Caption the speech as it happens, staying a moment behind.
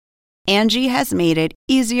Angie has made it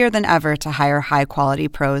easier than ever to hire high-quality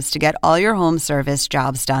pros to get all your home service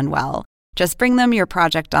jobs done well. Just bring them your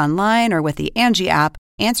project online or with the Angie app,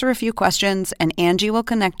 answer a few questions, and Angie will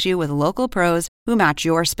connect you with local pros who match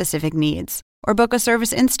your specific needs. Or book a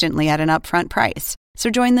service instantly at an upfront price. So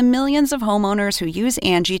join the millions of homeowners who use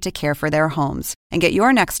Angie to care for their homes and get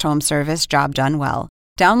your next home service job done well.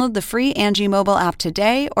 Download the free Angie mobile app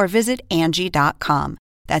today or visit Angie.com.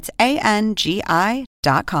 That's ANGI.com.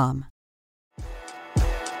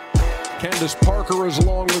 Candace Parker is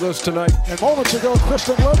along with us tonight. And moments ago,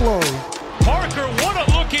 Kristen Ledlow. Parker, what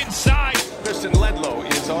a look inside. Kristen Ledlow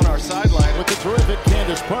is on our sideline with the terrific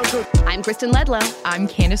Candace Parker. I'm Kristen Ledlow. I'm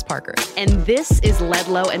Candace Parker. And this is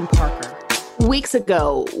Ledlow and Parker. Weeks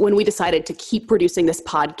ago, when we decided to keep producing this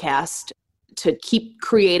podcast, to keep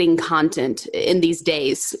creating content in these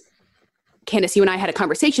days, Candace, you and I had a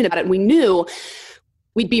conversation about it, and we knew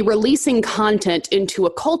we'd be releasing content into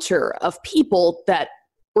a culture of people that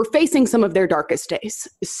were facing some of their darkest days,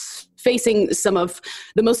 facing some of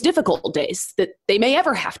the most difficult days that they may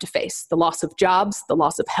ever have to face, the loss of jobs, the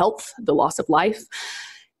loss of health, the loss of life.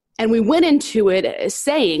 And we went into it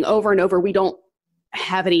saying over and over, we don't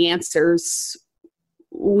have any answers.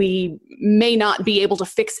 We may not be able to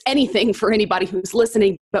fix anything for anybody who's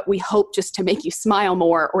listening, but we hope just to make you smile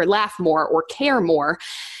more or laugh more or care more.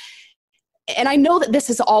 And I know that this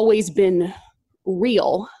has always been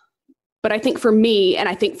real, but I think for me, and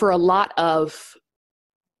I think for a lot of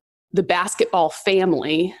the basketball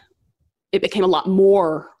family, it became a lot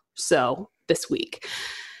more so this week.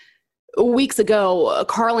 Weeks ago,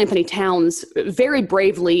 Karl Anthony Towns very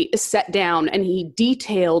bravely sat down and he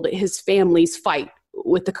detailed his family's fight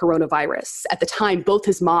with the coronavirus. At the time, both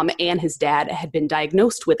his mom and his dad had been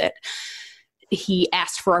diagnosed with it. He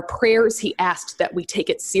asked for our prayers. He asked that we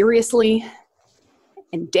take it seriously.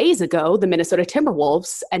 And days ago, the Minnesota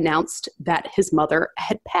Timberwolves announced that his mother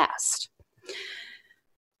had passed.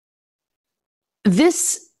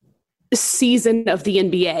 This season of the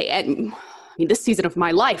NBA, and this season of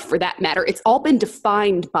my life for that matter, it's all been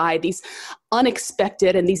defined by these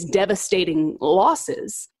unexpected and these devastating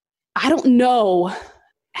losses. I don't know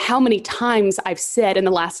how many times I've said in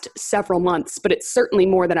the last several months, but it's certainly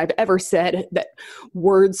more than I've ever said, that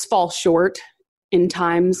words fall short in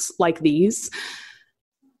times like these.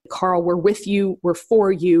 Karl, we're with you, we're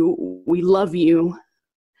for you, we love you.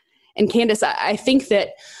 And Candace, I think that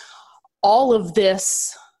all of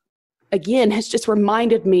this, again, has just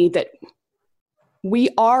reminded me that we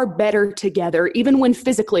are better together, even when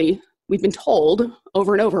physically we've been told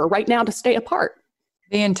over and over right now to stay apart.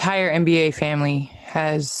 The entire NBA family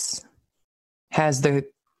has the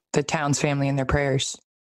Towns family in their prayers.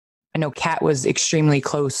 I know Kat was extremely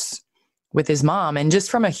close with his mom, and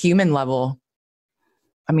just from a human level,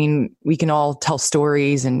 I mean, we can all tell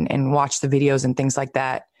stories and watch the videos and things like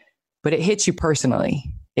that, but it hits you personally.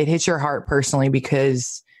 It hits your heart personally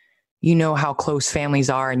because you know how close families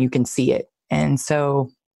are and you can see it. And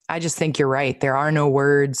so I just think you're right. There are no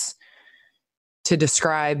words to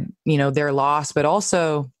describe, their loss, but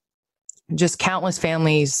also just countless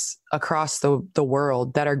families across the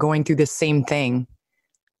world that are going through the same thing.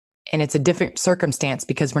 And it's a different circumstance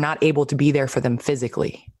because we're not able to be there for them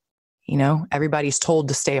physically. Everybody's told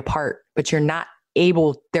to stay apart, but you're not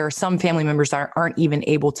able. There are some family members that aren't even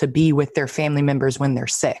able to be with their family members when they're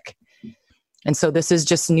sick. And so this is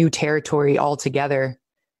just new territory altogether.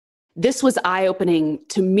 This was eye-opening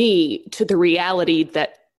to me, to the reality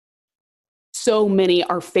that so many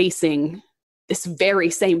are facing this very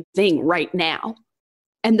same thing right now.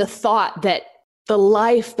 And the thought that the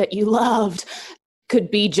life that you loved could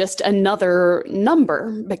be just another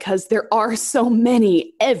number, because there are so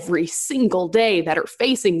many every single day that are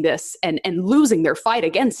facing this and losing their fight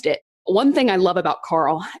against it. One thing I love about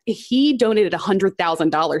Karl, he donated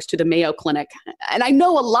 $100,000 to the Mayo Clinic. And I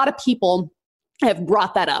know a lot of people have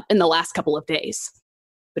brought that up in the last couple of days.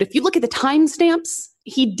 But if you look at the timestamps,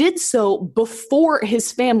 he did so before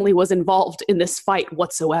his family was involved in this fight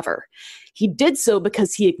whatsoever. He did so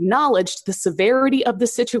because he acknowledged the severity of the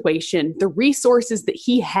situation, the resources that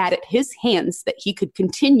he had at his hands that he could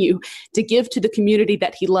continue to give to the community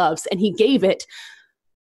that he loves. And he gave it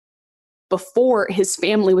before his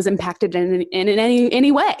family was impacted in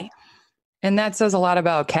any way. And that says a lot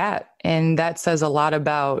about Kat. And that says a lot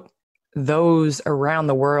about those around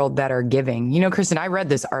the world that are giving. Kristen, I read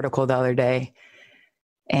this article the other day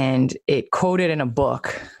and it quoted in a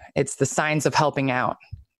book. It's The Signs of Helping Out.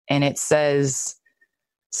 And it says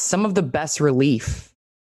some of the best relief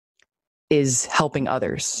is helping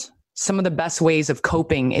others. Some of the best ways of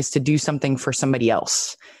coping is to do something for somebody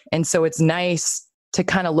else. And so it's nice to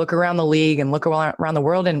kind of look around the league and look around the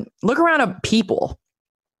world and look around at people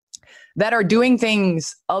that are doing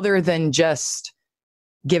things other than just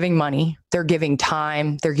giving money. They're giving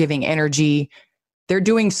time, they're giving energy, they're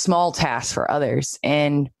doing small tasks for others.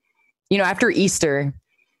 And, after Easter,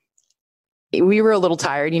 we were a little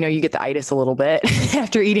tired. You get the itis a little bit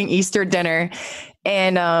after eating Easter dinner.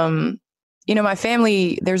 And, my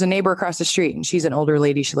family, there's a neighbor across the street and she's an older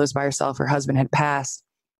lady. She lives by herself. Her husband had passed.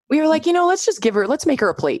 We were like, let's make her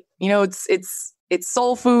a plate. It's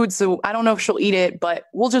soul food. So I don't know if she'll eat it, but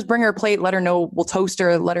we'll just bring her a plate, let her know, we'll toast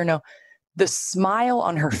her, let her know. The smile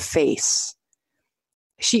on her face.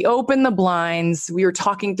 She opened the blinds. We were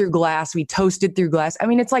talking through glass. We toasted through glass. I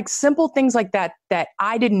mean, it's like simple things like that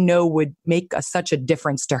I didn't know would make such a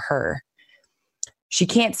difference to her. She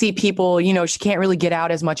can't see people, she can't really get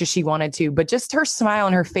out as much as she wanted to, but just her smile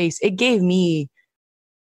on her face, it gave me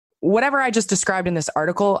whatever I just described in this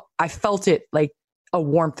article. I felt it like a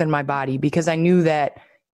warmth in my body because I knew that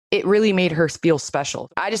it really made her feel special.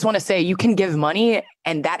 I just want to say you can give money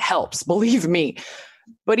and that helps, believe me.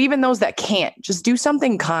 But even those that can't, just do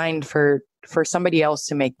something kind for somebody else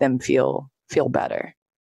to make them feel better.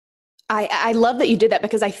 I love that you did that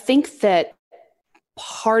because I think that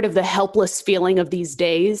part of the helpless feeling of these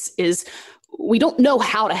days is we don't know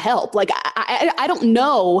how to help. Like, I don't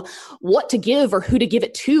know what to give or who to give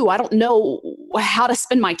it to. I don't know how to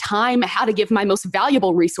spend my time, how to give my most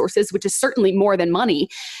valuable resources, which is certainly more than money.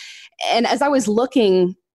 And as I was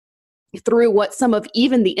looking through what some of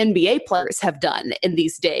even the NBA players have done in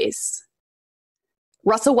these days,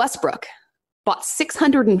 Russell Westbrook bought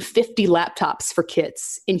 650 laptops for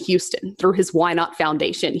kids in Houston through his Why Not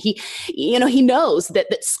Foundation. He knows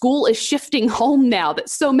that school is shifting home now, that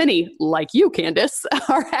so many, like you, Candace,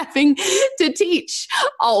 are having to teach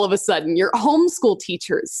all of a sudden. Your homeschool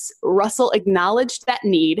teachers. Russell acknowledged that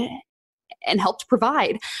need and helped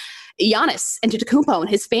provide. Giannis Antetokounmpo and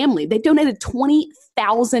his family, they donated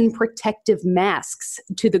 20,000 protective masks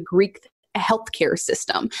to the Greek healthcare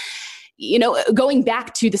system. Going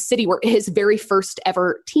back to the city where his very first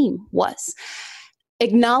ever team was,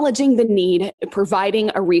 acknowledging the need,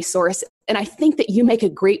 providing a resource. And I think that you make a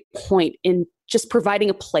great point in just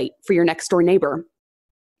providing a plate for your next door neighbor,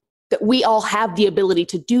 that we all have the ability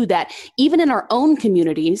to do that, even in our own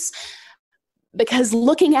communities, because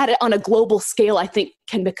looking at it on a global scale, I think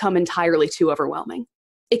can become entirely too overwhelming.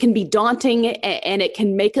 It can be daunting and it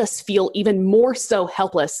can make us feel even more so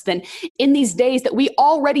helpless than in these days that we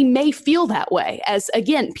already may feel that way. As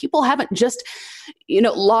again, people haven't just,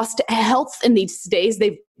 lost health in these days.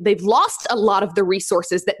 They've lost a lot of the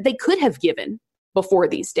resources that they could have given before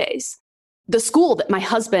these days. The school that my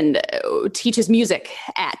husband teaches music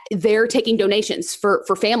at, they're taking donations for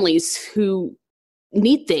families who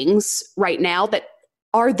need things right now that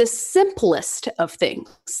are the simplest of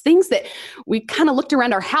things that we kind of looked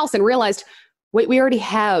around our house and realized, wait, we already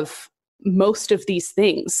have most of these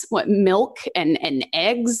things. Milk and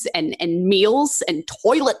eggs and meals and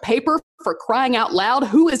toilet paper, for crying out loud.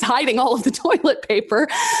 Who is hiding all of the toilet paper?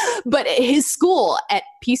 But his school at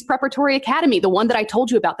Peace Preparatory Academy, the one that I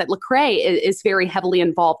told you about that Lecrae is very heavily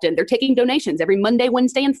involved in, they're taking donations every Monday,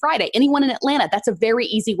 Wednesday, and Friday. Anyone in Atlanta, that's a very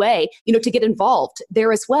easy way, to get involved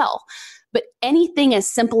there as well. But anything as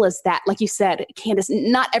simple as that, like you said, Candace,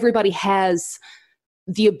 not everybody has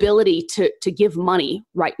the ability to give money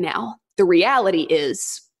right now. The reality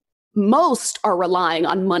is most are relying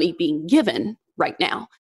on money being given right now.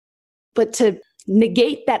 But to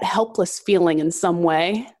negate that helpless feeling in some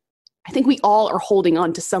way, I think we all are holding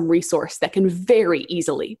on to some resource that can very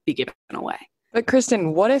easily be given away. But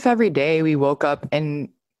Kristen, what if every day we woke up and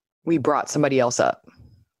we brought somebody else up?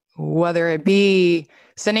 Whether it be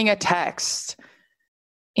sending a text,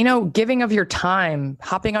 giving of your time,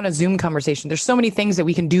 hopping on a Zoom conversation. There's so many things that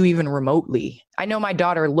we can do even remotely. I know my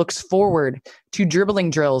daughter looks forward to dribbling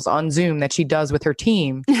drills on Zoom that she does with her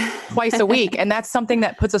team twice a week. And that's something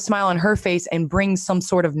that puts a smile on her face and brings some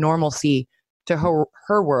sort of normalcy to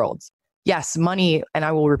her world. Yes, money, and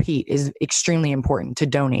I will repeat, is extremely important to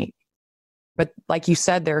donate. But like you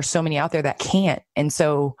said, there are so many out there that can't. And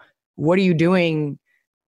so what are you doing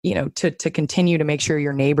to continue to make sure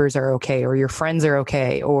your neighbors are okay, or your friends are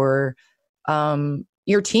okay, or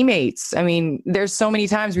your teammates? I mean, there's so many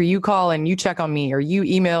times where you call and you check on me, or you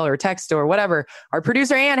email or text or whatever. Our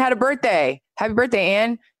producer, Ann, had a birthday. Happy birthday,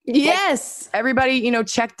 Ann. Yes. Like, everybody,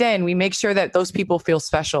 checked in. We make sure that those people feel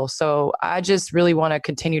special. So I just really want to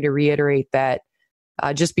continue to reiterate that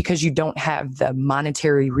just because you don't have the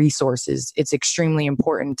monetary resources, it's extremely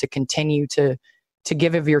important to continue to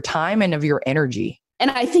give of your time and of your energy. And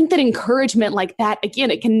I think that encouragement like that, again,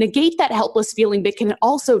 it can negate that helpless feeling, but can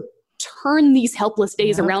also turn these helpless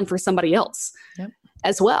days around for somebody else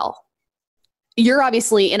as well. You're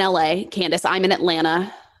obviously in LA, Candace. I'm in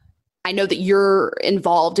Atlanta. I know that you're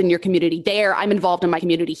involved in your community there. I'm involved in my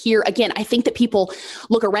community here. Again, I think that people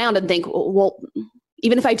look around and think, well,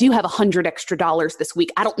 even if I do have $100 extra this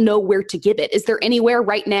week, I don't know where to give it. Is there anywhere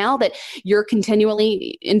right now that you're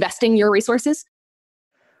continually investing your resources?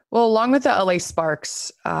 Well, along with the LA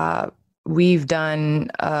Sparks, we've done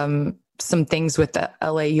some things with the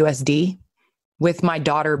LAUSD, with my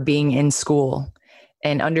daughter being in school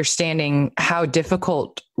and understanding how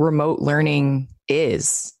difficult remote learning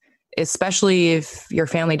is, especially if your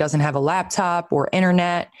family doesn't have a laptop or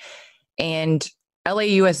internet. And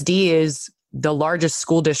LAUSD is the largest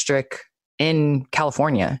school district in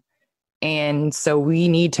California. And so we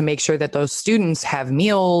need to make sure that those students have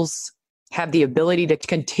meals, have the ability to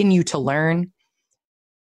continue to learn.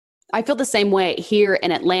 I feel the same way here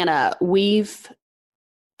in Atlanta. We've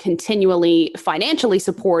continually financially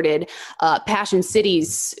supported Passion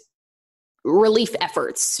City's relief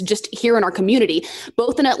efforts just here in our community,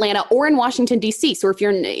 both in Atlanta or in Washington, D.C. So if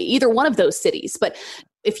you're in either one of those cities, but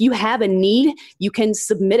if you have a need, you can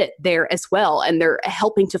submit it there as well. And they're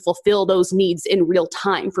helping to fulfill those needs in real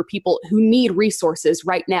time for people who need resources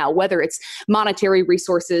right now, whether it's monetary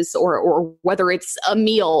resources or whether it's a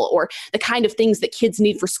meal or the kind of things that kids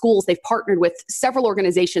need for schools. They've partnered with several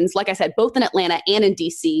organizations, like I said, both in Atlanta and in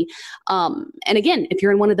DC. And again, if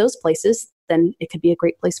you're in one of those places, then it could be a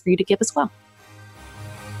great place for you to give as well.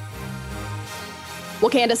 Well,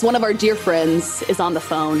 Candace, one of our dear friends is on the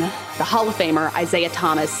phone, the Hall of Famer, Isiah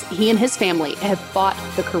Thomas. He and his family have fought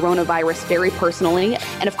the coronavirus very personally.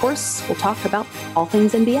 And of course, we'll talk about all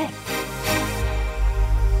things NBA.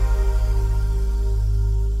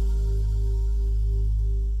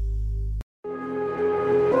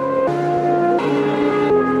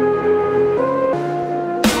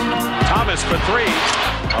 Thomas for three.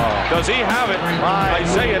 Does he have it?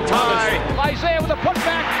 Isiah Thomas. Isiah with a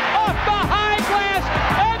putback off the high glass,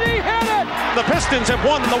 and he hit it! The Pistons have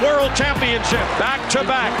won the world championship back to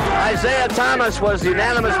back. Isiah Thomas was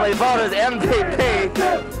unanimously voted MVP.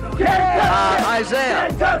 Isiah,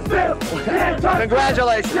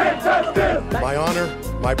 congratulations. My honor,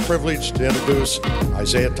 my privilege to introduce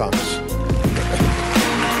Isiah Thomas.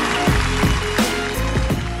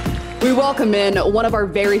 We welcome in one of our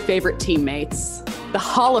very favorite teammates, the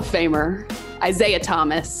Hall of Famer, Isiah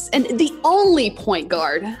Thomas, and the only point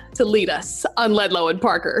guard to lead us on Ledlow and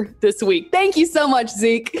Parker this week. Thank you so much,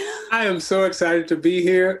 Zeke. I am so excited to be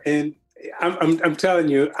here, and I'm telling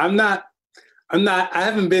you, I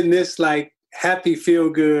haven't been this like happy, feel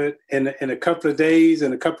good in a couple of days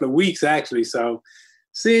and a couple of weeks actually. So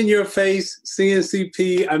seeing your face, seeing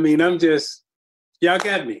CP, I mean, y'all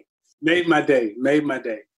got me. Made my day.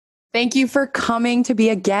 Thank you for coming to be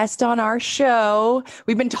a guest on our show.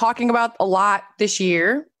 We've been talking about a lot this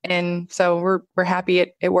year, and so we're happy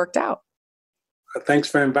it worked out. Thanks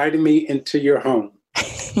for inviting me into your home.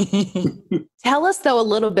 Tell us, though, a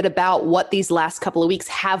little bit about what these last couple of weeks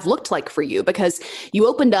have looked like for you, because you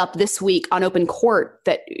opened up this week on Open Court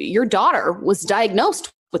that your daughter was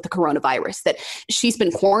diagnosed with the coronavirus, that she's been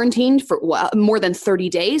quarantined for more than 30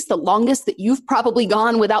 days, the longest that you've probably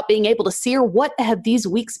gone without being able to see her. What have these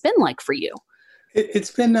weeks been like for you? It's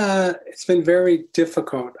been very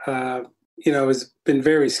difficult. It's been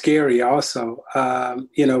very scary also. When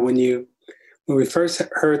we first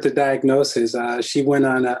heard the diagnosis, she went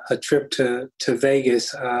on a trip to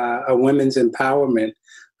Vegas, a women's empowerment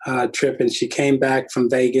trip, and she came back from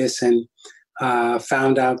Vegas and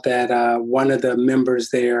found out that one of the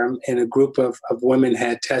members there in a group of women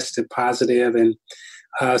had tested positive. And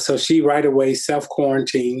so she right away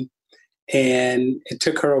self-quarantined, and it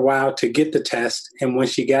took her a while to get the test. And when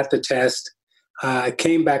she got the test, it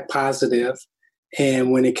came back positive.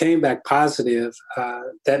 And when it came back positive,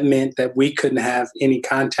 that meant that we couldn't have any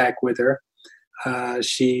contact with her.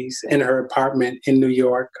 She's in her apartment in New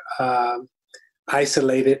York,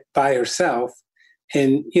 isolated by herself.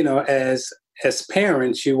 And, as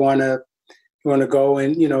parents, you want to go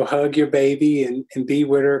and, hug your baby and be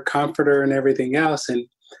with her, comfort her and everything else. And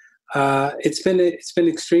it's been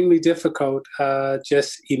extremely difficult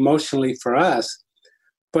just emotionally for us,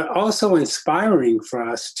 but also inspiring for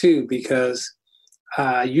us too, because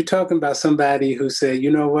you're talking about somebody who said,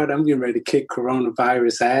 you know what, I'm getting ready to kick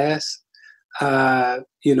coronavirus ass.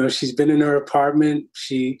 She's been in her apartment.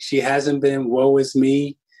 She hasn't been woe is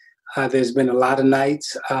me. There's been a lot of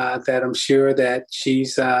nights that I'm sure that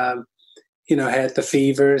she's, had the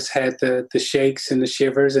fevers, had the shakes and the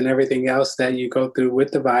shivers and everything else that you go through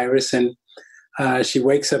with the virus. And she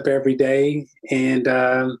wakes up every day and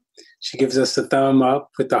she gives us a thumb up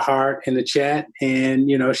with the heart in the chat.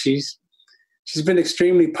 And, she's been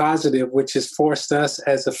extremely positive, which has forced us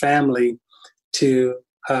as a family to,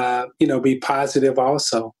 be positive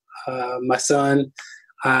also. My son,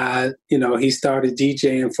 he started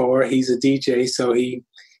DJing for her. He's a DJ, so he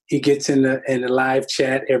gets in the live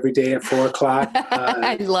chat every day at 4:00.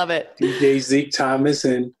 I love it. DJ Zeke Thomas,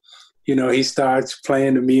 and he starts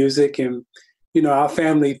playing the music, and our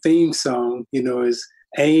family theme song, is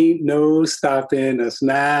 "Ain't No Stopping Us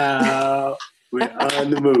Now." We're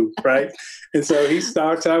on the move, right? And so he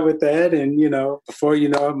starts out with that, and before you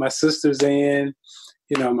know it, my sister's in,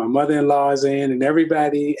 my mother-in-law is in, and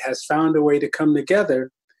everybody has found a way to come together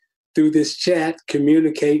through this chat,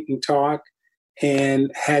 communicate and talk. And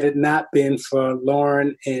had it not been for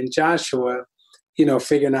Lauren and Joshua,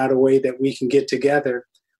 figuring out a way that we can get together,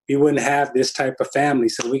 we wouldn't have this type of family.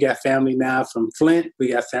 So we got family now from Flint. We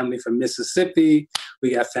got family from Mississippi.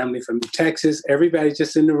 We got family from Texas. Everybody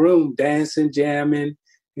just in the room, dancing, jamming,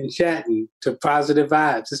 and chatting to positive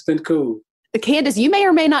vibes. It's been cool. Candace, you may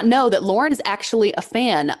or may not know that Lauren is actually a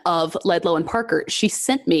fan of Ledlow and Parker. She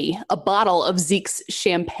sent me a bottle of Zeke's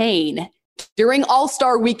champagne during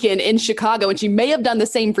All-Star Weekend in Chicago, and she may have done the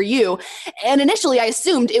same for you. And initially, I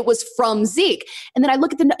assumed it was from Zeke. And then I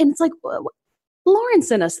look at and it's like, Lauren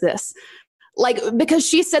sent us this. Because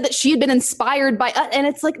she said that she had been inspired by us. And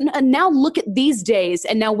it's like, now look at these days,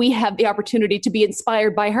 and now we have the opportunity to be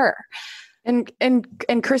inspired by her. And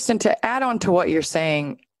Kristen, to add on to what you're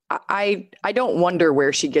saying, I don't wonder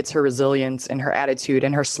where she gets her resilience and her attitude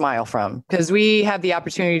and her smile from, because we have the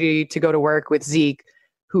opportunity to go to work with Zeke,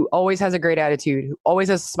 who always has a great attitude, who always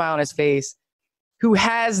has a smile on his face, who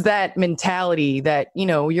has that mentality that,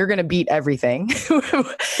 you're going to beat everything.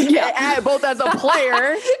 Yeah. Both as a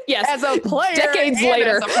player, yes, as a player, decades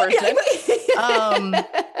later, as a person.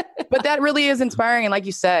 But that really is inspiring. And like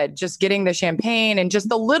you said, just getting the champagne and just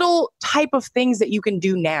the little type of things that you can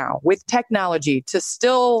do now with technology to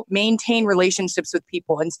still maintain relationships with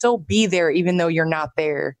people and still be there, even though you're not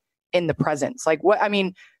there in the presence.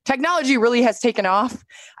 Technology really has taken off.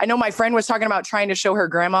 I know my friend was talking about trying to show her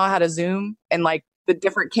grandma how to Zoom, and the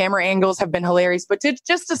different camera angles have been hilarious. But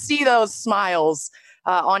just to see those smiles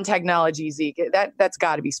on technology, Zeke, that's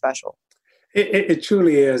got to be special. It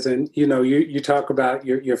truly is. And, you talk about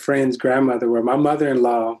your friend's grandmother, where my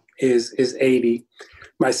mother-in-law is 80.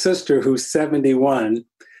 My sister, who's 71,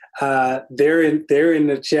 they're in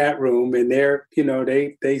the chat room, and they're,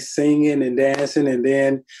 they singing and dancing, and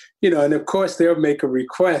then, and of course they'll make a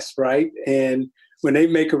request, right? And when they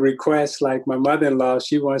make a request, like my mother-in-law,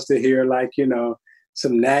 she wants to hear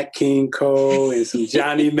some Nat King Cole and some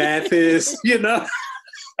Johnny Mathis,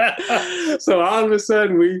 So all of a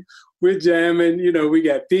sudden we're jamming, we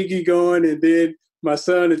got Biggie going, and then my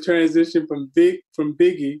son had transitioned from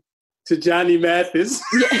Biggie to Johnny Mathis.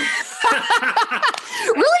 Yeah.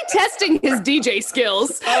 Really testing his DJ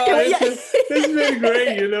skills. It's been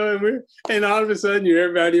great, and all of a sudden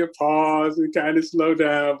everybody will pause and kind of slow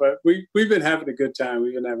down. But we've been having a good time.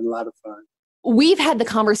 We've been having a lot of fun. We've had the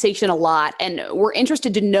conversation a lot, and we're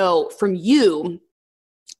interested to know from you,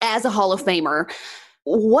 as a Hall of Famer,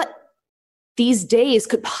 what these days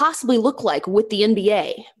could possibly look like with the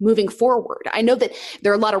NBA moving forward. I know that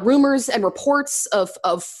there are a lot of rumors and reports of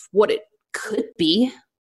what it could be.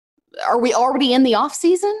 Are we already in the off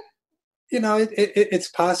season? It's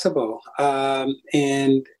possible.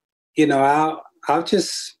 And I'll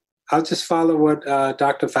just follow what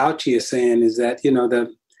Dr. Fauci is saying, is that,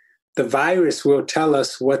 the virus will tell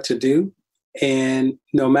us what to do. And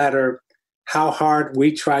no matter how hard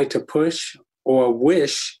we try to push or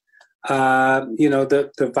wish,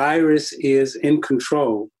 the virus is in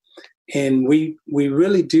control. And we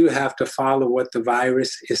really do have to follow what the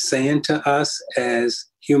virus is saying to us as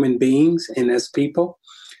human beings and as people.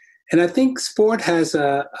 And I think sport has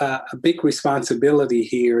a big responsibility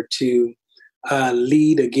here to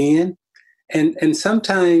lead again. And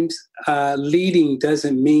sometimes leading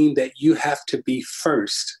doesn't mean that you have to be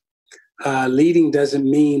first. Leading doesn't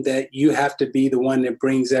mean that you have to be the one that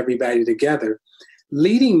brings everybody together.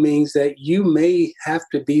 Leading means that you may have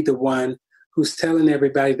to be the one who's telling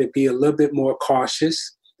everybody to be a little bit more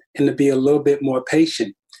cautious and to be a little bit more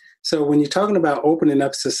patient. So when you're talking about opening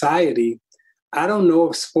up society, I don't know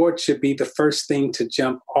if sports should be the first thing to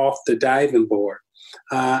jump off the diving board.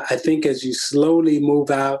 I think as you slowly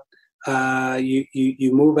move out,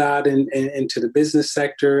 you move out into the business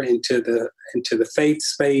sector, into the faith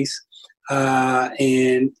space,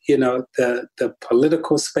 and the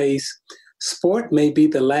political space. Sport may be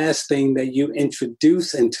the last thing that you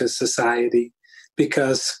introduce into society,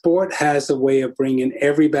 because sport has a way of bringing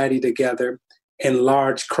everybody together in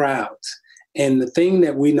large crowds. And the thing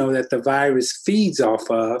that we know that the virus feeds off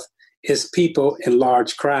of is people in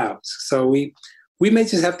large crowds. So we may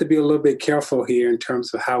just have to be a little bit careful here in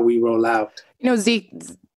terms of how we roll out. Zeke,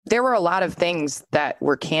 there were a lot of things that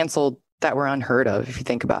were canceled that were unheard of, if you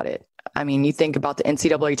think about it. I mean, you think about the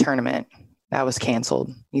NCAA tournament that was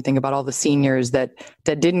canceled. You think about all the seniors that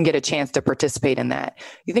didn't get a chance to participate in that.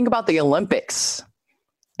 You think about the Olympics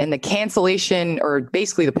and the cancellation, or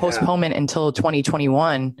basically the postponement until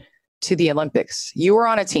 2021 to the Olympics. You were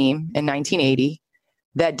on a team in 1980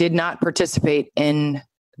 that did not participate in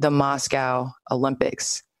the Moscow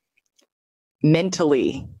Olympics.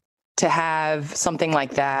 Mentally, to have something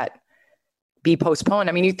like that be postponed.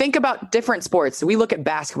 I mean, you think about different sports. We look at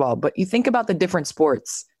basketball, but you think about the different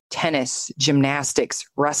sports, tennis, gymnastics,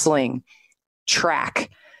 wrestling, track,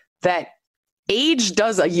 that age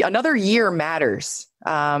does another year matters.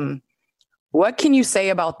 What can you say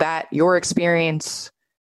about that, your experience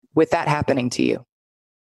with that happening to you?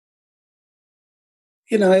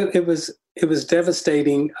 It was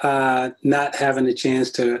devastating not having a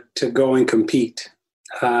chance to go and compete.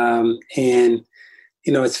 And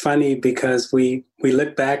it's funny because we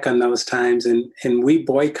look back on those times and we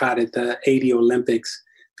boycotted the 80 Olympics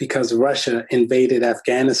because Russia invaded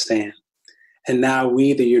Afghanistan. And now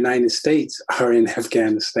we, the United States, are in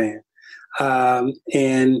Afghanistan.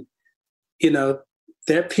 And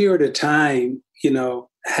that period of time,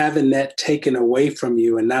 having that taken away from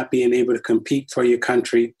you and not being able to compete for your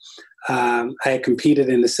country. I had competed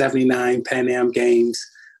in the 79 Pan Am Games.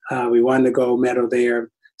 We won the gold medal there.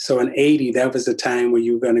 So in 80, that was the time where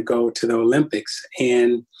you were going to go to the Olympics.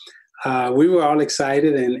 And we were all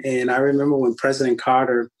excited. And I remember when President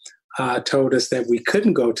Carter told us that we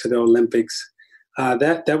couldn't go to the Olympics,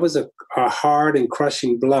 that was a hard and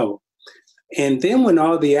crushing blow. And then when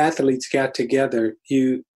all the athletes got together,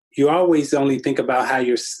 you always only think about how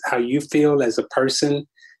you feel as a person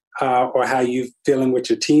or how you feeling with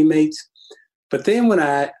your teammates. But then when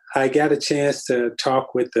I got a chance to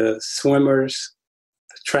talk with the swimmers,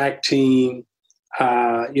 the track team,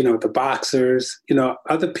 the boxers,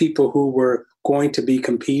 other people who were going to be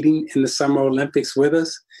competing in the Summer Olympics with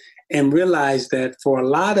us, and realized that for a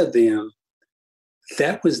lot of them,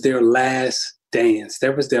 that was their last dance.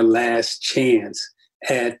 That was their last chance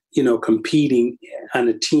at, competing on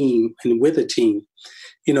a team and with a team.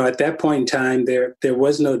 At that point in time, there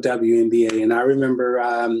was no WNBA. And I remember,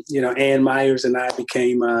 Ann Myers and I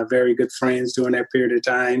became very good friends during that period of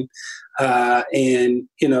time.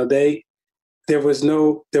 There was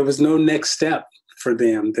no next step for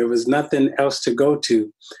them. There was nothing else to go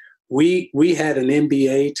to. We had an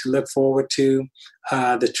NBA to look forward to.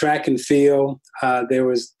 The track and field, there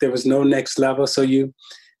was no next level. So you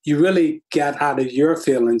really got out of your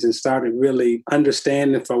feelings and started really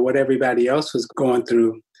understanding for what everybody else was going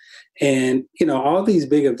through. And, all these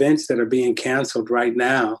big events that are being canceled right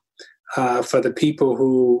now for the people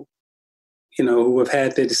who have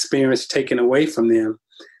had their experience taken away from them,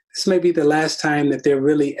 this may be the last time that they're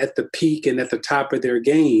really at the peak and at the top of their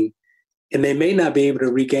game. And they may not be able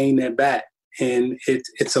to regain that back. And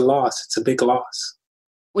it's a loss. It's a big loss.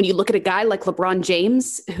 When you look at a guy like LeBron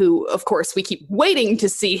James, who, of course, we keep waiting to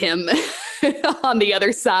see him on the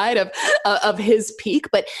other side of his peak,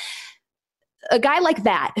 but a guy like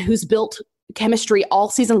that who's built chemistry all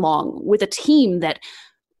season long with a team that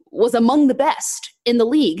was among the best in the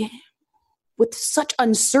league, with such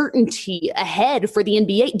uncertainty ahead for the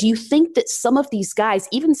NBA, do you think that some of these guys,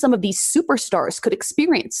 even some of these superstars, could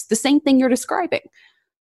experience the same thing you're describing?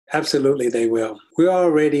 Absolutely, they will. We're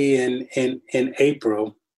already in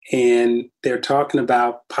April, and they're talking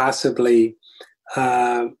about possibly,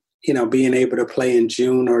 being able to play in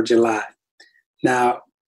June or July. Now,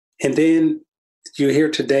 and then you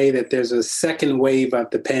hear today that there's a second wave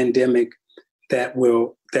of the pandemic that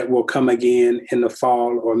will come again in the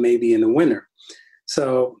fall or maybe in the winter.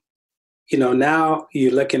 So, now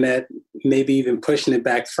you're looking at maybe even pushing it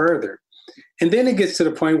back further. And then it gets to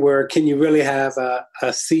the point where can you really have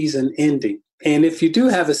a season ending? And if you do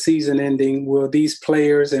have a season ending, will these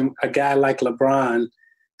players and a guy like LeBron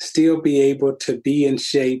still be able to be in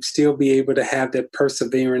shape, still be able to have that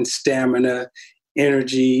perseverance, stamina,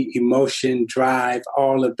 energy, emotion, drive,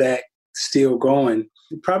 all of that still going?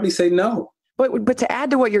 You'd probably say no. But to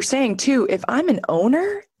add to what you're saying too, if I'm an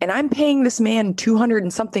owner and I'm paying this man $200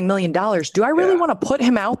 and something million, do I really want to put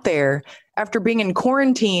him out there after being in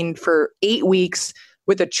quarantine for 8 weeks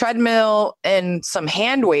with a treadmill and some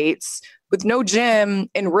hand weights with no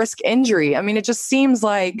gym and risk injury? I mean, it just seems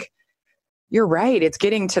like you're right. It's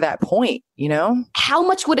getting to that point, you know? How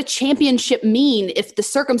much would a championship mean if the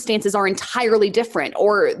circumstances are entirely different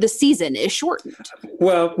or the season is shortened?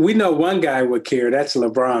 Well, we know one guy would care. That's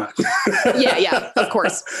LeBron. yeah, of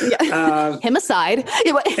course. Yeah. Him aside.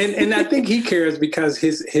 and I think he cares because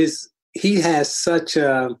he has such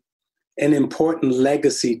an important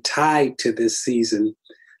legacy tied to this season,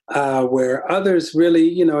 where others really,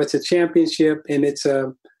 it's a championship and it's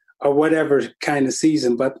a whatever kind of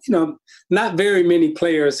season. But, not very many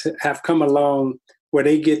players have come along where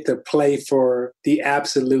they get to play for the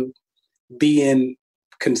absolute being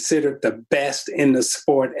considered the best in the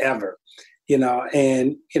sport ever,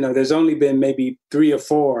 and, there's only been maybe 3 or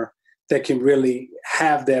 4 that can really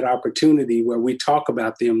have that opportunity where we talk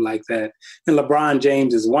about them like that. And LeBron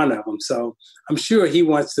James is one of them. So I'm sure he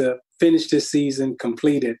wants to finish this season,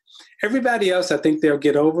 complete it. Everybody else, I think they'll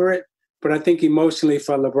get over it. But I think emotionally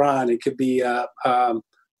for LeBron, it could be a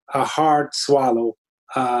hard swallow,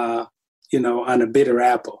 on a bitter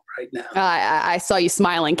apple right now. I saw you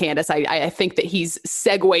smiling, Candace. I think that he's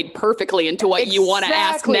segued perfectly into what you want to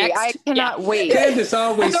ask next. I cannot wait. Candace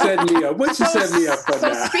always set me up. What you set me up for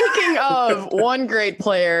now? So speaking of one great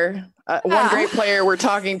player we're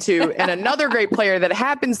talking to, and another great player that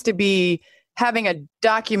happens to be having a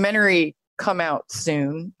documentary come out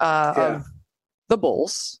soon of the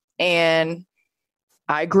Bulls. And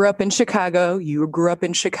I grew up in Chicago. You grew up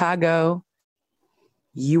in Chicago.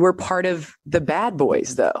 You were part of the Bad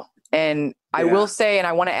Boys, though. And I will say, and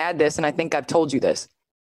I want to add this, and I think I've told you this.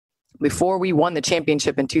 Before we won the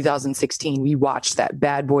championship in 2016, we watched that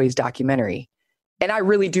Bad Boys documentary. And I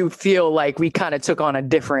really do feel like we kind of took on a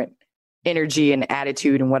different energy and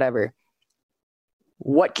attitude and whatever.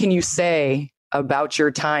 What can you say about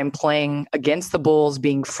your time playing against the Bulls,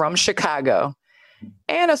 being from Chicago,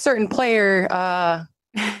 and a certain player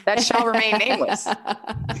that shall remain nameless?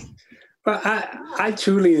 Well, I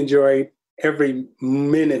truly enjoyed every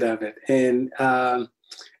minute of it, and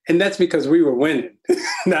that's because we were winning.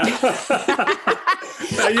 I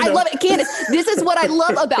love it, Candace. This is what I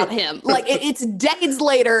love about him. Like it's decades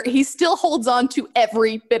later, he still holds on to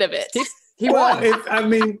every bit of it. He won.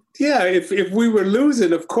 If we were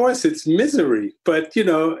losing, of course it's misery. But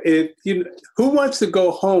who wants to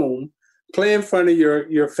go home, play in front of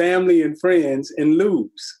your family and friends, and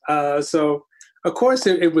lose? So. Of course,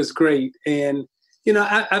 it was great. And,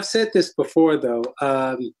 I've said this before, though.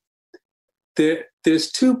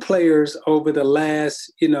 There's 2 players over the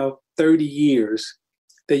last, 30 years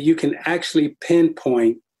that you can actually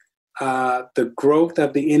pinpoint the growth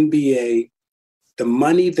of the NBA, the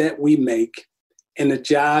money that we make, and the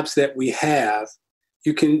jobs that we have.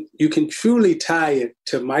 You can truly tie it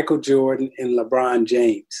to Michael Jordan and LeBron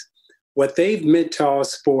James. What they've meant to our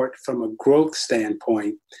sport from a growth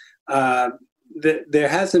standpoint, there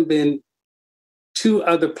hasn't been 2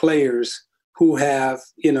 other players who have,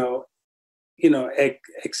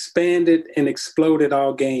 expanded and exploded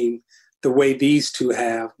our game the way these 2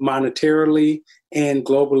 have, monetarily and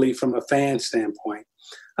globally from a fan standpoint.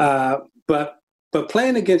 But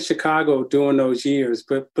playing against Chicago during those years,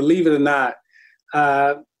 but believe it or not,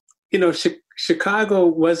 Chicago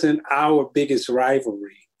wasn't our biggest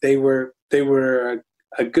rivalry. They were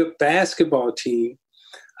a good basketball team.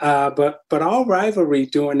 But our rivalry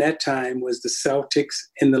during that time was the Celtics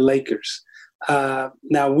and the Lakers.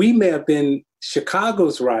 Now, we may have been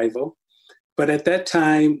Chicago's rival, but at that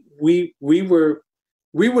time we were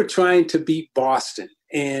trying to beat Boston.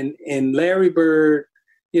 And Larry Bird,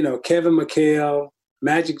 Kevin McHale,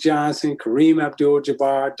 Magic Johnson, Kareem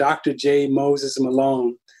Abdul-Jabbar, Dr. J. Moses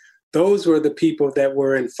Malone, those were the people that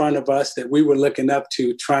were in front of us that we were looking up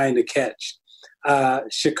to, trying to catch.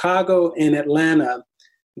 Chicago and Atlanta,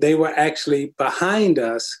 they were actually behind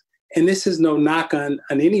us. And this is no knock on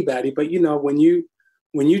anybody, but when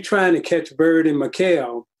you're trying to catch Bird and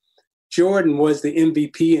McHale, Jordan was the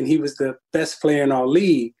MVP and he was the best player in our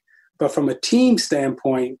league. But from a team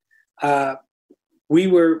standpoint, we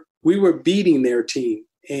were beating their team.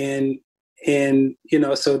 And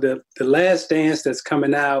so the Last Dance that's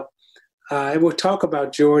coming out, it will talk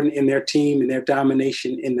about Jordan and their team and their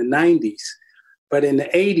domination in the 90s. But in the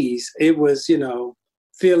 80s, it was,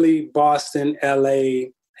 Philly, Boston, LA,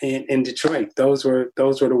 and Detroit. Those were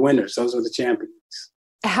the winners. Those were the champions.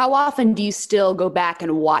 How often do you still go back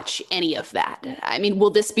and watch any of that? I mean,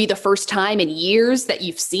 will this be the first time in years that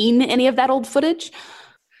you've seen any of that old footage?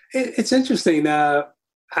 It's interesting. They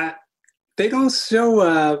don't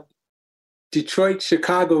show Detroit,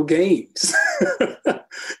 Chicago games.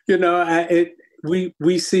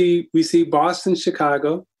 We see Boston,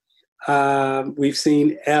 Chicago. We've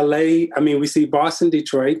seen LA. We see Boston,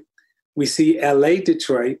 Detroit. We see LA,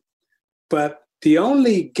 Detroit. But the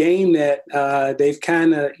only game that they've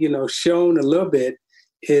kind of, shown a little bit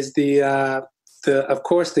is of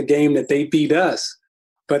course, the game that they beat us.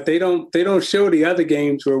 But they don't show the other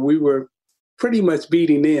games where we were pretty much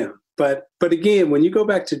beating them. But again, when you go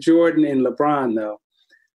back to Jordan and LeBron, though,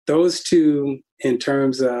 those two, in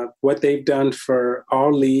terms of what they've done for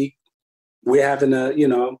our league, we're having a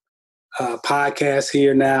podcast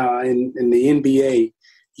here now in the NBA.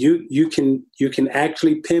 You can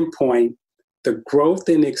actually pinpoint the growth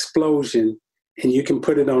and explosion, and you can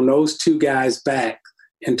put it on those two guys' back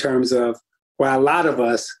in terms of while a lot of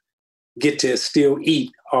us get to still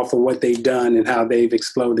eat off of what they've done and how they've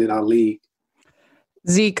exploded our league.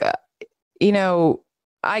 Zeke,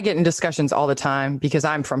 I get in discussions all the time because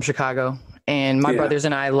I'm from Chicago, and my brothers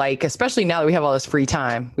and I especially now that we have all this free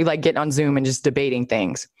time, we like getting on Zoom and just debating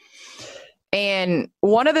things. And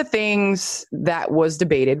one of the things that was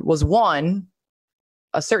debated was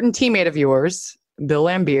a certain teammate of yours, Bill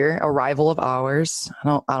Lambier, a rival of ours.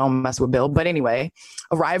 I don't mess with Bill, but anyway,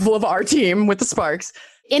 a rival of our team with the Sparks.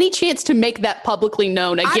 Any chance to make that publicly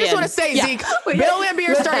known again? I just want to say, Zeke, Bill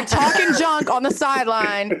Lambier started talking junk on the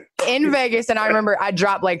sideline in Vegas, and I remember I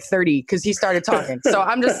dropped like 30 because he started talking. So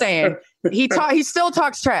I'm just saying, he still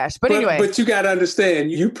talks trash. But anyway. But you got to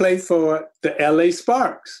understand, you play for the LA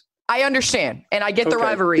Sparks. I understand, and I get the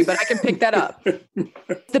rivalry, but I can pick that up.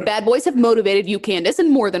 The bad boys have motivated you, Candace, in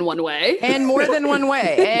more than one way. And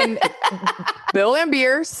Bill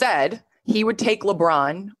Lambier said he would take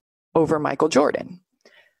LeBron over Michael Jordan.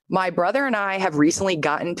 My brother and I have recently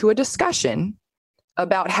gotten into a discussion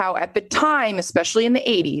about how at the time, especially in the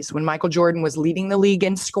 80s, when Michael Jordan was leading the league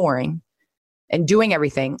in scoring and doing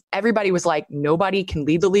everything, everybody was like, nobody can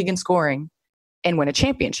lead the league in scoring and win a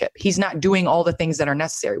championship. He's not doing all the things that are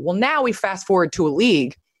necessary. Well, now we fast forward to a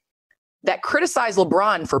league that criticized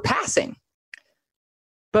LeBron for passing.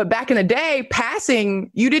 But back in the day, passing,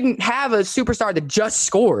 you didn't have a superstar that just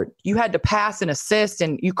scored. You had to pass and assist,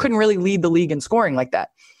 and you couldn't really lead the league in scoring like that.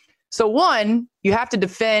 So one, you have to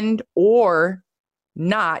defend or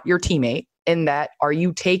not your teammate in that, are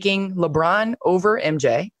you taking LeBron over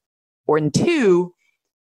MJ? Or in two,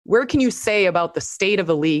 where can you say about the state of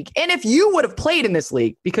the league? And if you would have played in this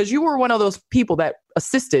league, because you were one of those people that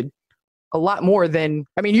assisted a lot more than,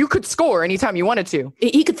 you could score anytime you wanted to.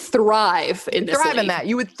 He could thrive in this league. Thrive in that.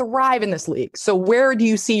 You would thrive in this league. So where do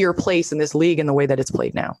you see your place in this league in the way that it's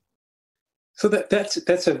played now? So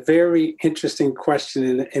that's a very interesting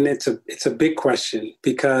question, and it's a big question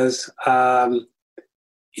because when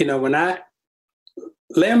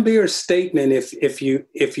Lambier's statement, if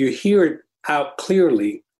you hear it out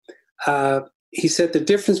clearly, he said the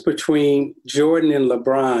difference between Jordan and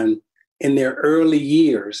LeBron in their early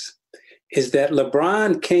years is that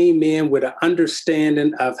LeBron came in with an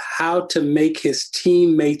understanding of how to make his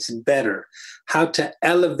teammates better, how to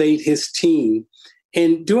elevate his team.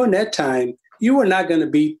 And during that time, you were not going to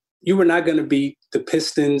beat the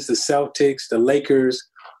Pistons, the Celtics, the Lakers,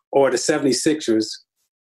 or the 76ers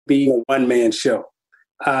be a one-man show.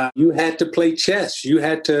 You had to play chess. You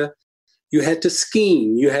had to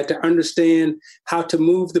scheme. You had to understand how to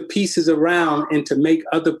move the pieces around and to make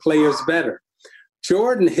other players better.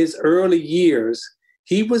 Jordan, his early years,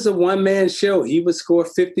 he was a one-man show. He would score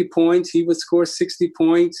 50 points. He would score 60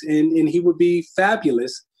 points, and he would be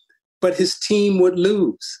fabulous, but his team would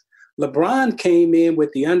lose. LeBron came in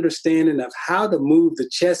with the understanding of how to move the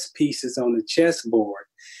chess pieces on the chessboard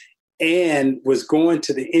and was going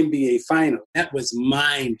to the NBA final. That was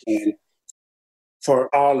mind-blowing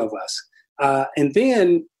for all of us. And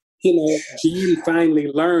then, Jordan finally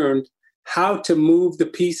learned how to move the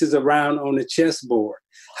pieces around on the chessboard,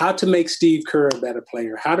 how to make Steve Kerr a better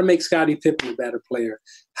player, how to make Scottie Pippen a better player,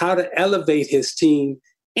 how to elevate his team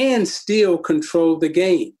and still control the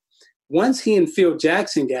game. Once he and Phil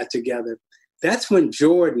Jackson got together, that's when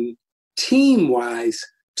Jordan, team-wise,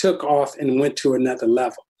 took off and went to another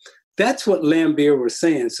level. That's what Lambier was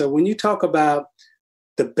saying. So when you talk about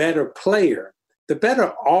the better player, the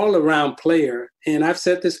better all-around player, and I've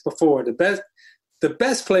said this before, the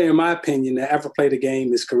best player, in my opinion, that ever played a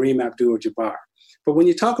game is Kareem Abdul-Jabbar. But when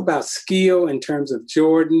you talk about skill in terms of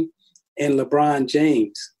Jordan and LeBron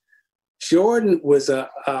James, Jordan was an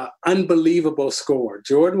unbelievable scorer.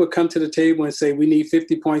 Jordan would come to the table and say, we need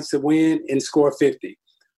 50 points to win, and score 50.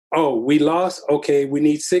 Oh, we lost? Okay, we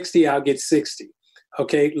need 60, I'll get 60.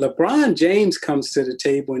 Okay, LeBron James comes to the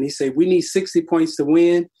table and he say, we need 60 points to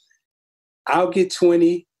win. I'll get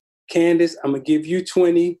 20. Candace, I'm going to give you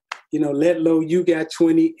 20. Ledlow, you got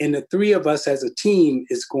 20. And the three of us as a team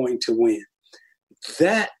is going to win.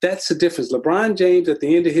 That's the difference. LeBron James, at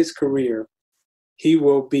the end of his career, he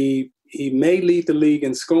may lead the league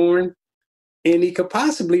in scoring, and he could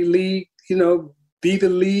possibly be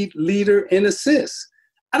the leader in assists.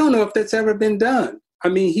 I don't know if that's ever been done. I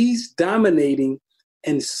mean, he's dominating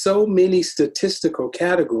in so many statistical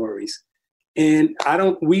categories. And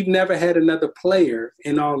we've never had another player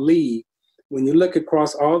in our league, when you look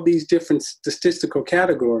across all these different statistical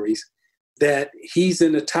categories, that he's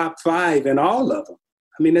in the top 5 in all of them.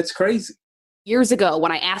 I mean, that's crazy. Years ago,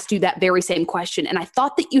 when I asked you that very same question, and I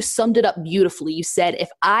thought that you summed it up beautifully, you said, if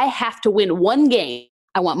I have to win one game,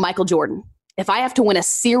 I want Michael Jordan. If I have to win a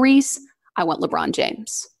series, I want LeBron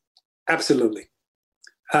James. Absolutely.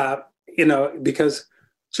 Because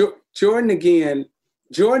Jordan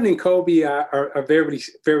and Kobe are very,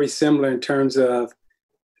 very similar in terms of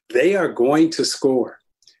they are going to score.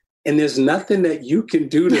 And there's nothing that you can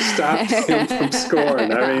do to stop him from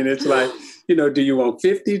scoring. I mean, it's like, do you want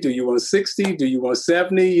 50? Do you want 60? Do you want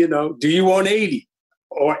 70? Do you want 80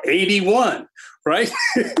 or 81? Right?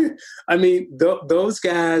 I mean, those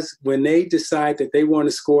guys, when they decide that they want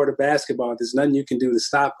to score the basketball, there's nothing you can do to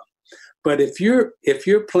stop them. But if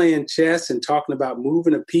you're playing chess and talking about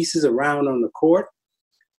moving the pieces around on the court,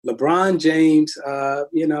 LeBron James,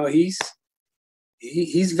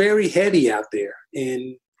 he's very heady out there,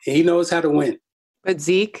 and he knows how to win. But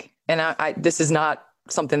Zeke, and I this is not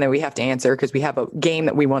something that we have to answer because we have a game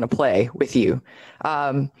that we want to play with you.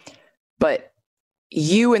 But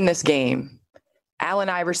you in this game, Allen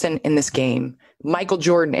Iverson in this game, Michael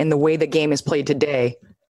Jordan in the way the game is played today,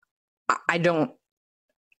 I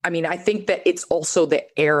think that it's also the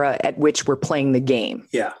era at which we're playing the game.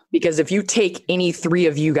 Yeah. Because if you take any 3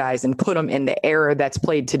 of you guys and put them in the era that's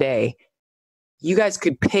played today, you guys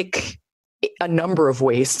could pick a number of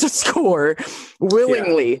ways to score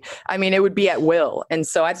willingly. Yeah. I mean, it would be at will. And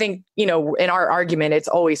so I think, in our argument, it's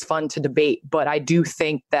always fun to debate, but I do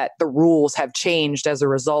think that the rules have changed as a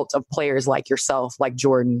result of players like yourself, like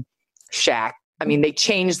Jordan, Shaq. I mean, they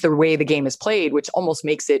changed the way the game is played, which almost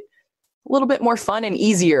makes it a little bit more fun and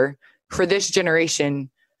easier for this generation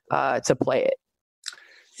to play it.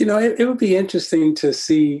 It would be interesting to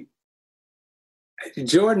see.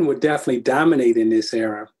 Jordan would definitely dominate in this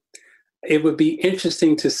era. It would be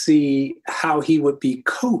interesting to see how he would be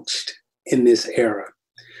coached in this era,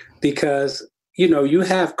 because, you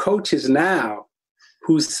have coaches now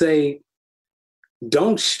who say,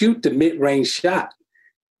 don't shoot the mid-range shot.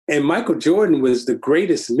 And Michael Jordan was the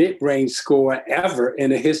greatest mid-range scorer ever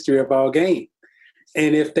in the history of our game.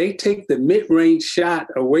 And if they take the mid-range shot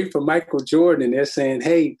away from Michael Jordan and they're saying,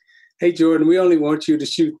 hey, Jordan, we only want you to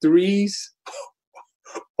shoot threes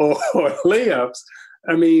or layups.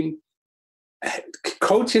 I mean,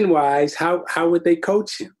 coaching-wise, how would they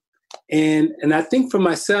coach him? And I think for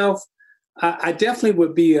myself, I definitely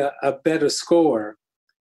would be a better scorer.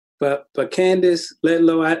 But Candace,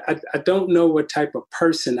 Ledlow, I don't know what type of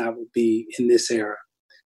person I would be in this era.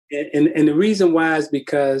 And the reason why is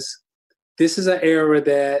because this is an era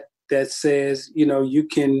that says, you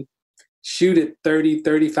can shoot it 30,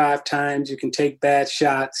 35 times, you can take bad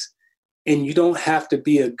shots, and you don't have to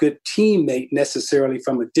be a good teammate necessarily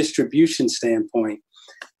from a distribution standpoint.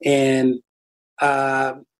 And,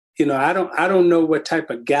 I don't know what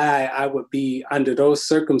type of guy I would be under those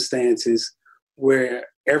circumstances where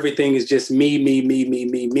everything is just me.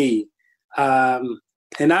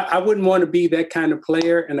 And I wouldn't want to be that kind of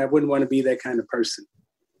player, and I wouldn't want to be that kind of person.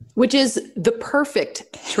 Which is the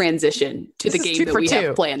perfect transition to the game that we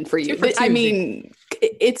have planned for you. I mean,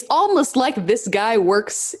 it's almost like this guy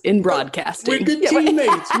works in broadcasting. We're good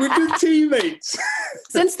teammates. We're good teammates.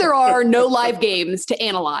 Since there are no live games to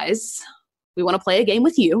analyze, we want to play a game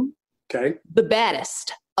with you. Okay. The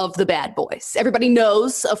baddest of the bad boys. Everybody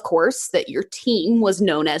knows, of course, that your team was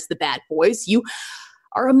known as the Bad Boys. You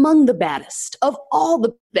are among the baddest of all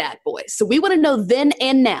the bad boys. So we want to know then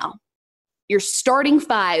and now your starting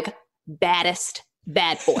 5 baddest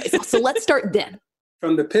bad boys. So let's start then.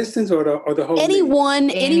 From the Pistons or the whole anyone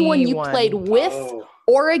you played with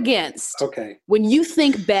or against. Okay. When you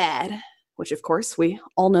think bad, which of course we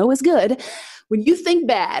all know is good, when you think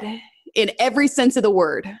bad in every sense of the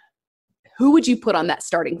word, who would you put on that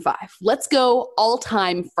starting 5? Let's go all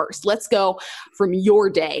time first. Let's go from your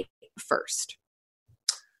day first.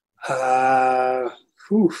 That's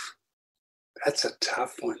a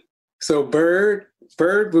tough one. So Bird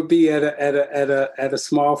would be at a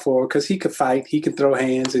small forward because he could fight, he can throw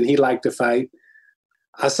hands, and he liked to fight.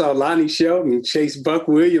 I saw Lonnie Shelton chase Buck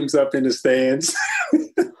Williams up in the stands.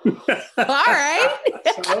 All right.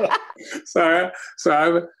 So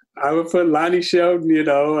I would put Lonnie Shelton,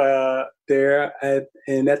 there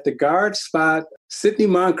and at the guard spot, Sidney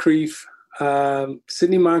Moncrief.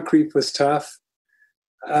 Sidney Moncrief was tough.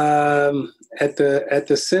 At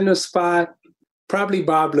the center spot, Probably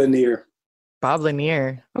Bob Lanier. Bob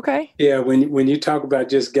Lanier. Okay. Yeah, when you talk about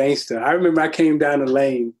just gangster. I remember I came down the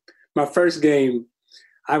lane. My first game,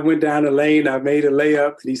 I went down the lane, I made a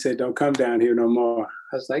layup, and he said, "Don't come down here no more."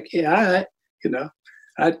 I was like, "Yeah, all right."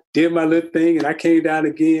 I did my little thing, and I came down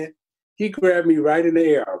again. He grabbed me right in the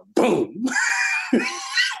air, boom,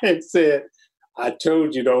 and said, "I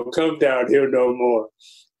told you, don't come down here no more,"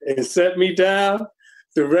 and set me down.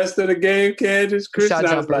 The rest of the game, Candace, Chris, and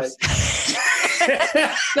I was like,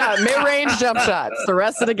 mid-range jump shots the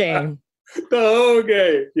rest of the game. The whole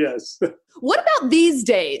game, yes. What about these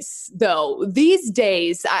days, though? These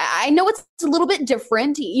days, I know it's a little bit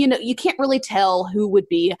different. You can't really tell who would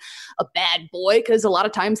be a bad boy because a lot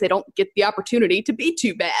of times they don't get the opportunity to be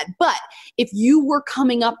too bad. But if you were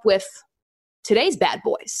coming up with today's bad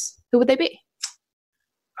boys, who would they be?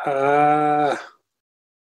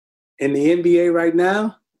 In the NBA right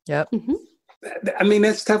now? Yep. Mm-hmm. I mean,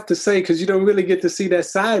 that's tough to say because you don't really get to see that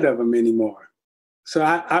side of them anymore. So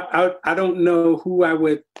I don't know who I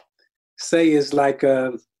would say is like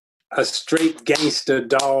a straight gangster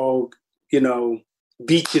dog,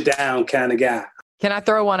 beat you down kind of guy. Can I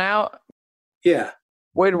throw one out? Yeah.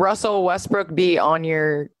 Would Russell Westbrook be on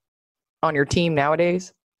your team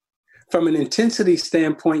nowadays? From an intensity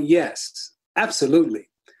standpoint, yes, absolutely.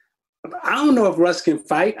 I don't know if Russ can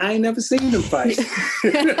fight. I ain't never seen him fight.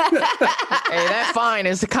 Hey, that fine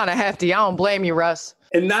is kind of hefty. I don't blame you, Russ.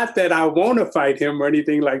 And not that I want to fight him or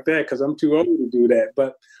anything like that, because I'm too old to do that.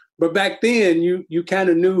 But back then, you kind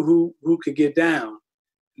of knew who could get down.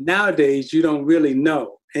 Nowadays, you don't really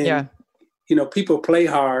know. And, people play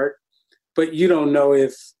hard, but you don't know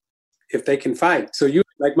if they can fight. So you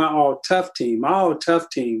like my all-tough team, all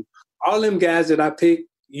them guys that I picked,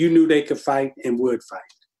 you knew they could fight and would fight.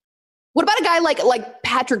 What about a guy like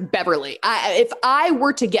Patrick Beverley? If I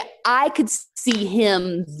were to I could see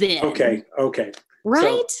him then. Okay.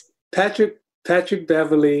 Right? So Patrick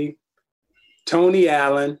Beverley, Tony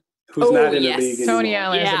Allen, who's not in the league anymore. Tony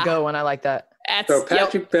Allen is a good one. I like that. So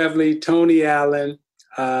Patrick Beverley, Tony Allen,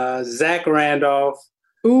 Zach Randolph.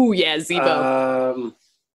 Ooh, yeah, Zebo.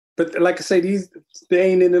 But like I say,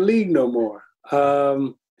 they ain't in the league no more.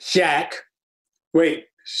 Shaq.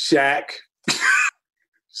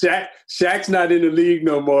 Shaq's not in the league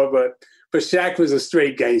no more, but Shaq was a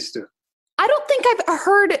straight gangster. I don't think I've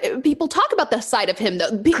heard people talk about the side of him,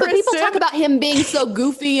 though. People talk about him being so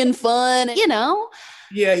goofy and fun,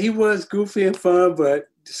 Yeah, he was goofy and fun, but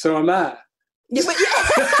so am I. Yeah,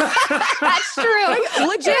 that's true.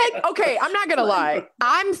 Legit. Okay, I'm not going to lie.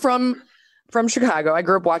 I'm from Chicago. I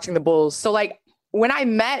grew up watching the Bulls. So, when I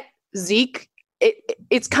met Zeke,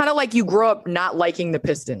 it's kind of like you grow up not liking the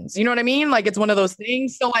Pistons. You know what I mean? It's one of those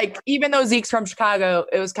things. So even though Zeke's from Chicago,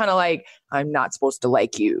 it was kind of like, I'm not supposed to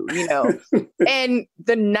like you, and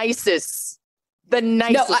the nicest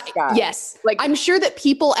guy. Yes. I'm sure that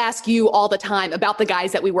people ask you all the time about the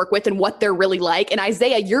guys that we work with and what they're really like. And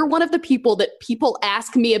Isiah, you're one of the people that people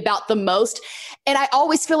ask me about the most. And I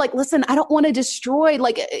always feel like, listen, I don't want to destroy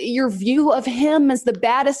your view of him as the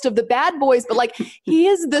baddest of the bad boys, but he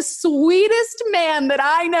is the sweetest man that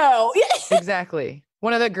I know. Exactly.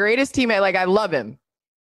 One of the greatest teammates. I love him.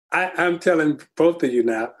 I'm telling both of you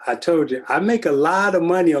now, I told you, I make a lot of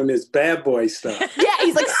money on this bad boy stuff. Yeah,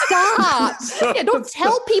 he's like, stop. Don't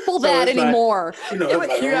tell people that anymore. You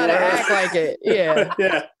gotta act like it. Yeah.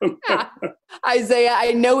 Yeah. Isiah,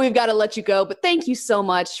 I know we've got to let you go, but thank you so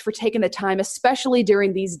much for taking the time, especially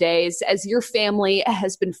during these days as your family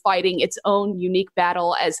has been fighting its own unique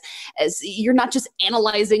battle, as you're not just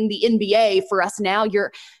analyzing the NBA for us now,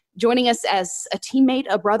 you're joining us as a teammate,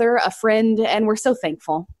 a brother, a friend, and we're so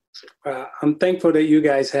thankful. I'm thankful that you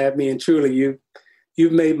guys have me, and truly,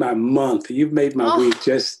 you've made my month. You've made my week.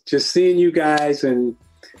 Just seeing you guys, and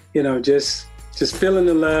just feeling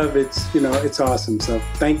the love. It's awesome. So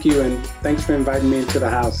thank you, and thanks for inviting me into the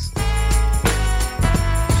house.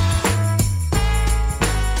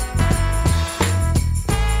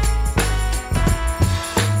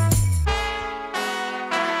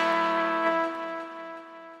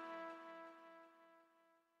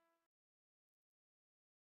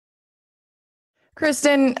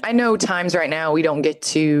 Kristen, I know times right now we don't get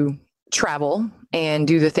to travel and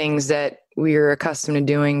do the things that we're accustomed to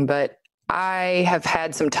doing, but I have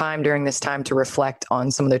had some time during this time to reflect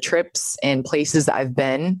on some of the trips and places I've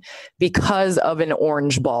been because of an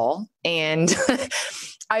orange ball. And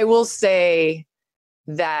I will say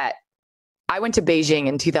that I went to Beijing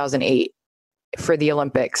in 2008 for the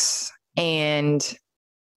Olympics, and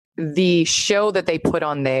the show that they put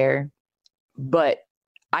on there, but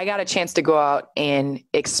I got a chance to go out and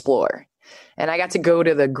explore, and I got to go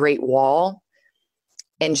to the Great Wall,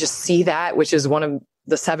 and just see that, which is one of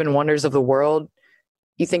the 7 wonders of the world.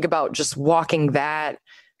 You think about just walking that,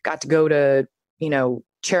 got to go to,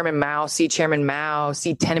 Chairman Mao, see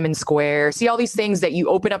Tiananmen Square, see all these things that you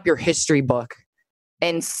open up your history book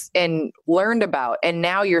and learned about. And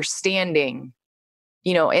now you're standing,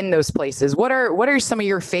 in those places. What are some of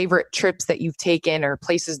your favorite trips that you've taken, or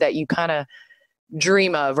places that you kind of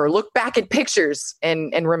dream of or look back at pictures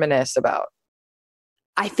and reminisce about?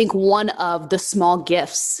 I think one of the small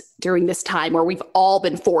gifts during this time where we've all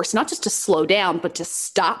been forced not just to slow down, but to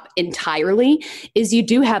stop entirely, is you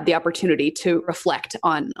do have the opportunity to reflect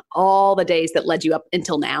on all the days that led you up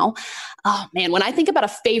until now. Oh man, when I think about a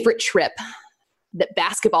favorite trip that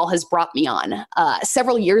basketball has brought me on,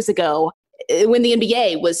 several years ago, when the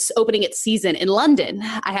NBA was opening its season in London,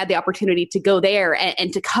 I had the opportunity to go there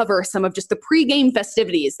and to cover some of just the pregame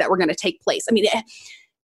festivities that were going to take place. I mean,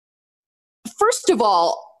 first of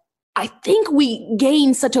all, I think we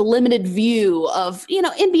gain such a limited view of,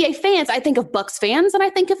 NBA fans. I think of Bucks fans and I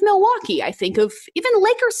think of Milwaukee. I think of even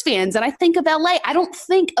Lakers fans and I think of LA. I don't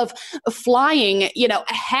think of flying,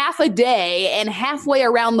 half a day and halfway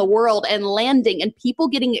around the world and landing and people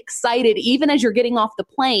getting excited even as you're getting off the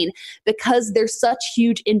plane because there's such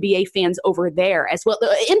huge NBA fans over there as well.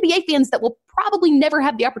 The NBA fans that will probably never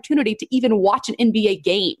have the opportunity to even watch an NBA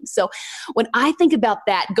game. So when I think about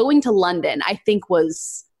that, going to London, I think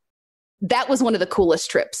that was one of the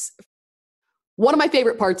coolest trips. One of my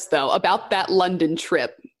favorite parts, though, about that London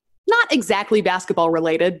trip, not exactly basketball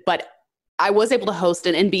related, but I was able to host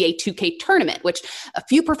an NBA 2K tournament, which a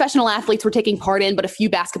few professional athletes were taking part in, but a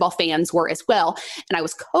few basketball fans were as well. And I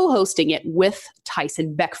was co-hosting it with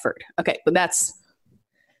Tyson Beckford. Okay, but that's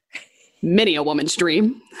many a woman's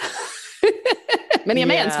dream. Many a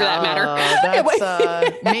man's, for that matter.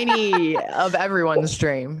 That's many of everyone's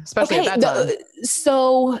dream, especially at that time.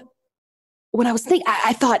 So when I was thinking,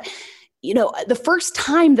 I thought, the first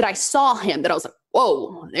time that I saw him, that I was like,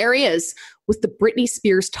 whoa, there he is, was the Britney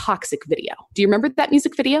Spears Toxic video. Do you remember that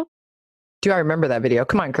music video? Do I remember that video?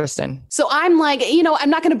 Come on, Kristen. So I'm like, I'm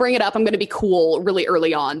not going to bring it up. I'm going to be cool really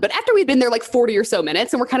early on. But after we'd been there like 40 or so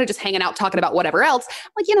minutes and we're kind of just hanging out talking about whatever else,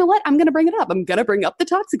 I'm like, you know what? I'm going to bring it up. I'm going to bring up the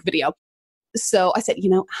Toxic video. So I said,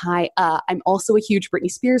 hi, I'm also a huge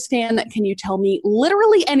Britney Spears fan. Can you tell me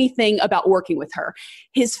literally anything about working with her?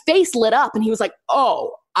 His face lit up and he was like,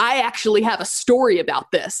 oh, I actually have a story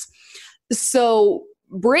about this. So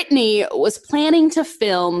Britney was planning to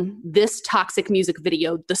film this Toxic music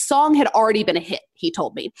video. The song had already been a hit, he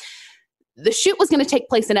told me. The shoot was going to take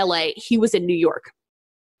place in LA. He was in New York.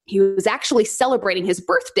 He was actually celebrating his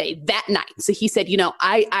birthday that night. So he said,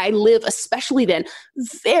 I live, especially then,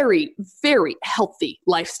 very, very healthy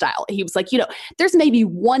lifestyle. He was like, there's maybe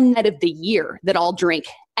one night of the year that I'll drink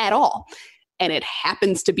at all. And it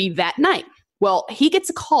happens to be that night. Well, he gets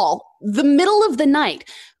a call the middle of the night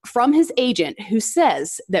from his agent who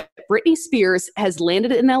says that Britney Spears has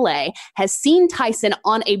landed in LA, has seen Tyson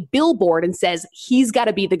on a billboard and says he's got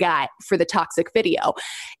to be the guy for the Toxic video.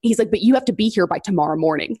 He's like, but you have to be here by tomorrow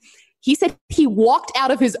morning. He said he walked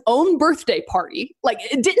out of his own birthday party. Like,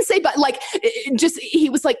 it didn't say, but like, he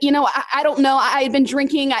was like, I don't know. I had been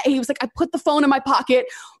drinking. He was like, I put the phone in my pocket,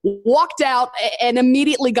 walked out and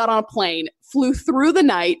immediately got on a plane, flew through the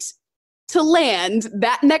night to land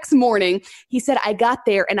that next morning. He said, I got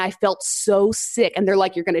there and I felt so sick. And they're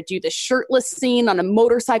like, you're going to do the shirtless scene on a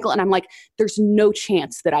motorcycle. And I'm like, there's no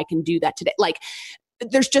chance that I can do that today. Like,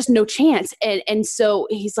 there's just no chance. And so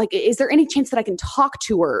he's like, is there any chance that I can talk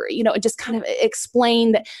to her? And just kind of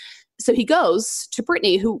explain that. So he goes to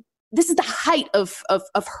Britney, who this is the height of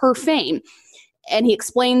her fame. And he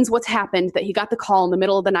explains what's happened, that he got the call in the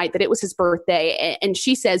middle of the night, that it was his birthday. And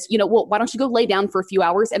she says, well, why don't you go lay down for a few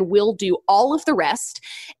hours and we'll do all of the rest.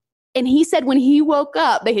 And he said when he woke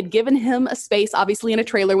up, they had given him a space, obviously in a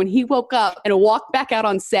trailer. When he woke up and walked back out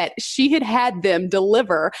on set, she had them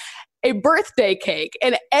deliver a birthday cake.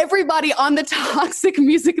 And everybody on the Toxic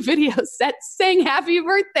music video set sang happy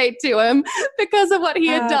birthday to him because of what he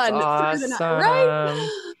had done through the night, right?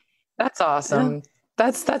 That's awesome. Yeah.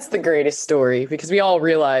 That's the greatest story, because we all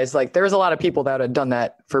realize like there was a lot of people that had done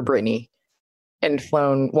that for Britney and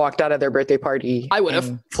walked out of their birthday party. I would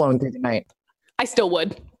have flown through the night. I still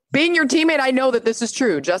would. Being your teammate, I know that this is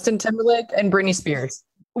true. Justin Timberlake and Britney Spears.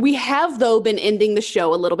 We have, though, been ending the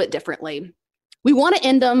show a little bit differently. We want to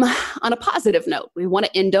end them on a positive note. We want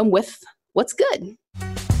to end them with what's good.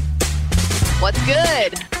 What's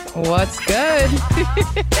good? What's good?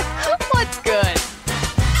 What's good?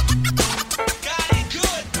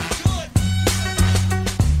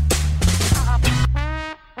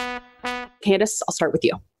 Candace, I'll start with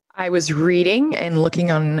you. I was reading and looking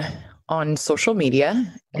on on social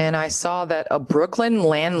media and I saw that a Brooklyn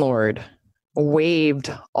landlord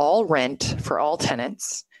waived all rent for all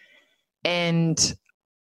tenants. And,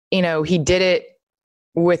 you know, he did it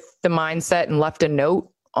with the mindset and left a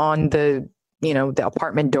note on the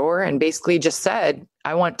apartment door and basically just said,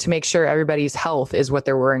 I want to make sure everybody's health is what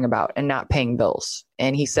they're worrying about and not paying bills.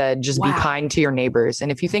 And he said, just be kind to your neighbors.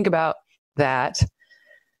 And if you think about that,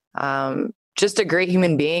 just a great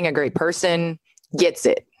human being, a great person gets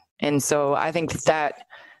it. And so I think that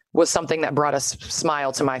was something that brought a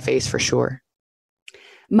smile to my face for sure.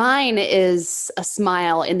 Mine is a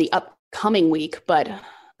smile in the upcoming week, but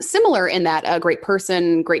similar in that a great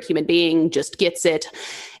person, great human being just gets it.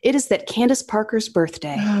 It is that Candace Parker's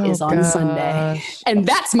birthday is on Sunday. And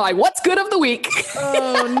that's my What's Good of the Week.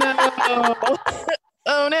 Oh, no.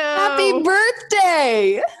 Oh, no. Happy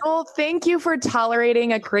birthday. Well, thank you for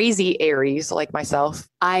tolerating a crazy Aries like myself.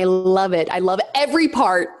 I love it. I love every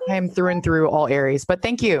part. I'm through and through all Aries, but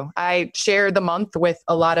thank you. I share the month with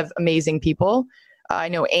a lot of amazing people. I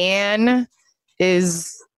know Anne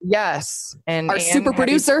is, yes. And our super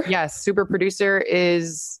producer. Yes, super producer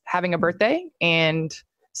is having a birthday. And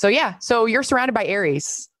so, yeah. So you're surrounded by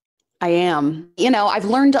Aries. I am. You know, I've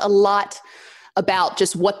learned a lot about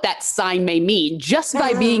just what that sign may mean just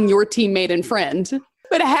by being your teammate and friend.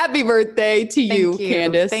 But happy birthday to you,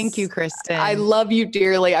 Candace. Thank you, Kristen. I love you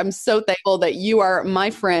dearly. I'm so thankful that you are my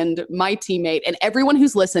friend, my teammate, and everyone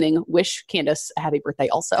who's listening, wish Candace a happy birthday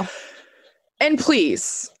also. And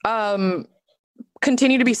please,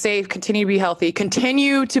 continue to be safe, continue to be healthy,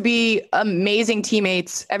 continue to be amazing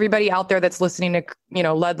teammates. Everybody out there that's listening to,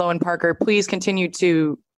 Ledlow and Parker, please continue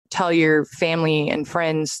to tell your family and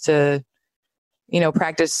friends to,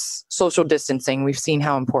 practice social distancing. We've seen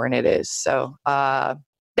how important it is. So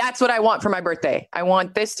that's what I want for my birthday. I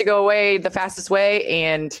want this to go away the fastest way,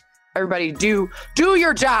 and everybody do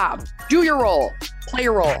your job, do your role, play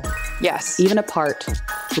your role. Yes. Even apart,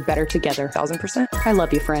 we're better together. 1,000%. I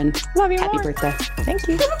love you, friend. Love you Happy more. birthday. Thank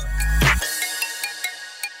you.